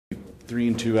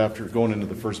3-2 after going into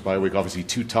the first bye week. Obviously,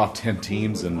 2 top 10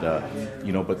 teams, and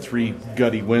but 3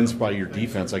 gutty wins by your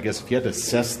defense. I guess if you had to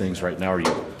assess things right now, are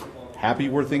you happy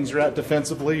where things are at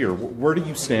defensively, or where do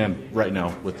you stand right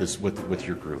now with this with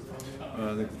your group?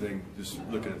 I think the thing, just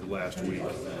looking at the last week,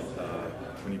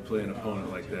 when you play an opponent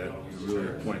like that, it really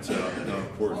points out how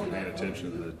important paying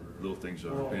attention to the little things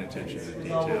are, paying attention to the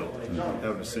detail,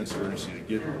 having a sense of urgency to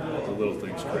get the little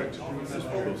things corrected as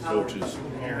both coaches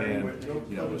and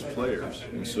as players.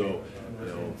 And so,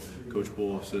 Coach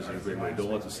Bull says in a great way,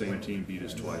 don't let the same team beat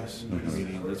us twice.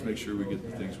 Meaning, let's make sure we get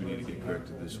the things we need to get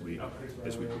corrected this week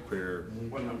as we prepare,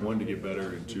 1, to get better,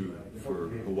 and 2, for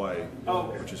Hawaii,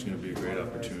 which is going to be a great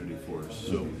opportunity for us.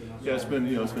 So, yeah, it's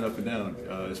been up and down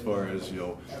as far as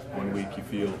 1 week you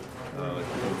feel like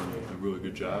you're doing a really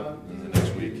good job, and the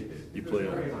next week you play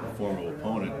a formidable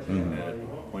opponent, and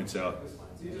it points out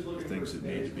the things that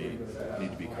need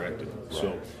to be corrected.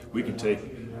 So we can take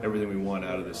everything we want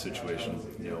out of this situation.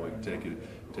 We can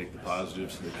take the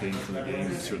positives that came from the game,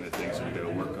 and certainly things that we got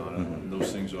to work on. And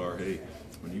those things are, hey,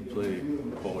 when you play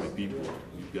quality people,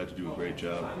 you've got to do a great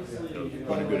job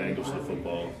running good angles to the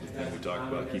football. The thing we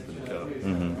talked about, keeping the cup.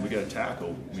 We got to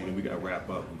tackle. Meaning we got to wrap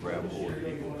up and grab a hold of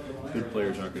people. Good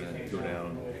players aren't going to go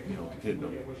down, hitting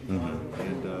them.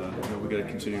 And we got to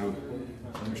continue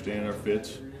to understand our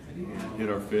fits, and hit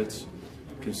our fits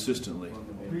consistently,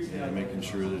 and making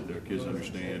sure that our kids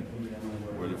understand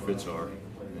where their fits are,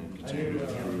 and continue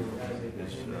to improve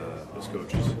as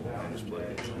coaches and as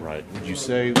players. Right. Would you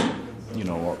say, I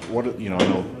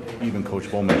know even Coach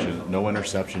Bull mentioned no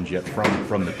interceptions yet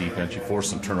from the defense. You forced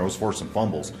some turnovers, forced some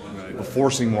fumbles, right. But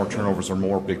forcing more turnovers or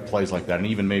more big plays like that, and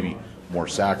even maybe more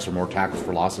sacks or more tackles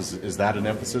for losses, is that an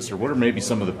emphasis, or what are maybe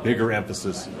some of the bigger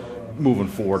emphasis moving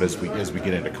forward as we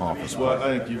get into conference? Well,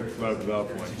 I think you brought up the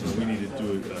valid point. We need to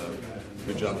do a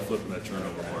good job of flipping that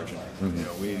turnover margin.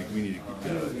 We need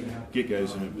to get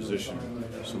guys in a position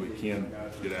so we can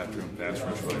get after them, pass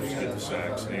rush wise, get the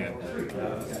sacks, and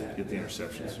get the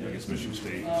interceptions. Against Michigan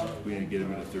State, we didn't get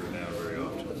them in a third down very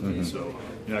often. So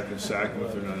you're not going to sack them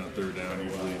if they're not on third down.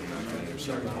 Usually you're not going to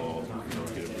intercept the ball.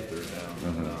 Get them to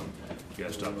third down. You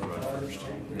got to stop the run first.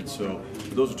 And so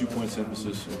those are 2 points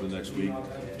emphasis over the next week.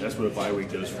 That's what a bye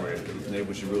week does for you. It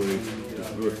enables you really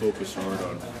focus hard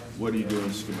on what are you doing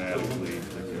schematically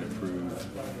that can improve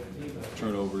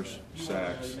turnovers,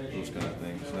 sacks, those kind of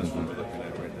things. And that's what we're looking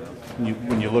at right now.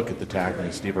 When you look at the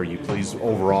tackling, Steve, are you pleased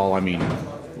overall? I mean,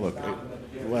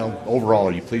 overall,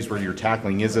 are you pleased where your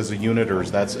tackling is as a unit, or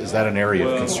is that an area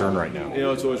of concern right now?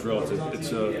 It's always relative.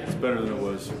 It's better than it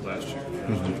was last year.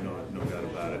 There's no doubt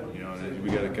about it. And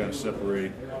we got to kind of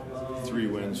separate 3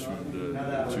 wins from the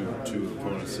two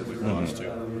opponents that we've lost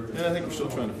to. And I think we're still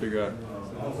trying to figure out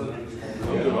how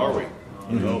good are we.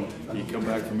 You come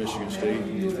back from Michigan State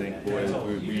and you think, boy,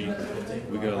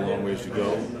 we got a long ways to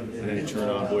go. And then you turn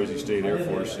on Boise State Air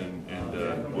Force,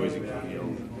 and Boise,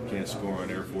 can't score on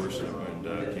Air Force and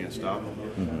can't stop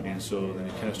them. And so then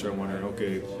you kind of start wondering,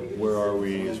 okay, where are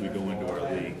we as we go into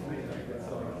our league?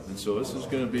 And so this is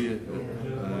going to be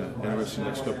an interesting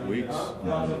next couple of weeks.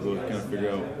 We'll kind of figure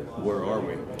out where are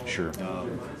we. Sure.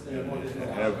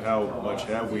 How much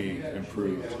have we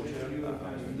improved?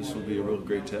 This will be a real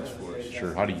great test for us.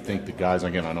 Sure. How do you think the guys?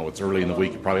 Again, I know it's early in the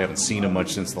week. You probably haven't seen them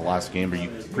much since the last game. Are you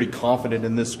pretty confident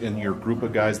in your group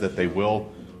of guys that they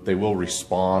will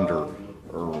respond or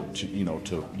to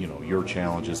your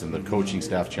challenges and the coaching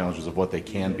staff challenges of what they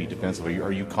can be defensively?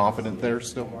 Are you confident there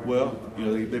still? Well,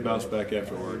 they bounced back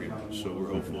after Oregon, so we're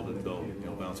hopeful that they'll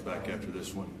bounce back after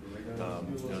this one.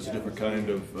 It's a different kind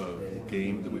of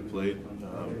game that we played.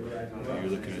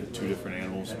 You're looking at 2 different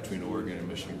animals between Oregon and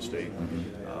Michigan State.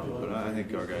 But I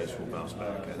think our guys will bounce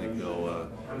back. I think they'll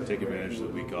take advantage of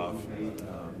the week off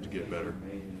to get better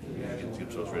and get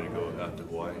themselves ready to go out to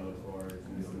Hawaii.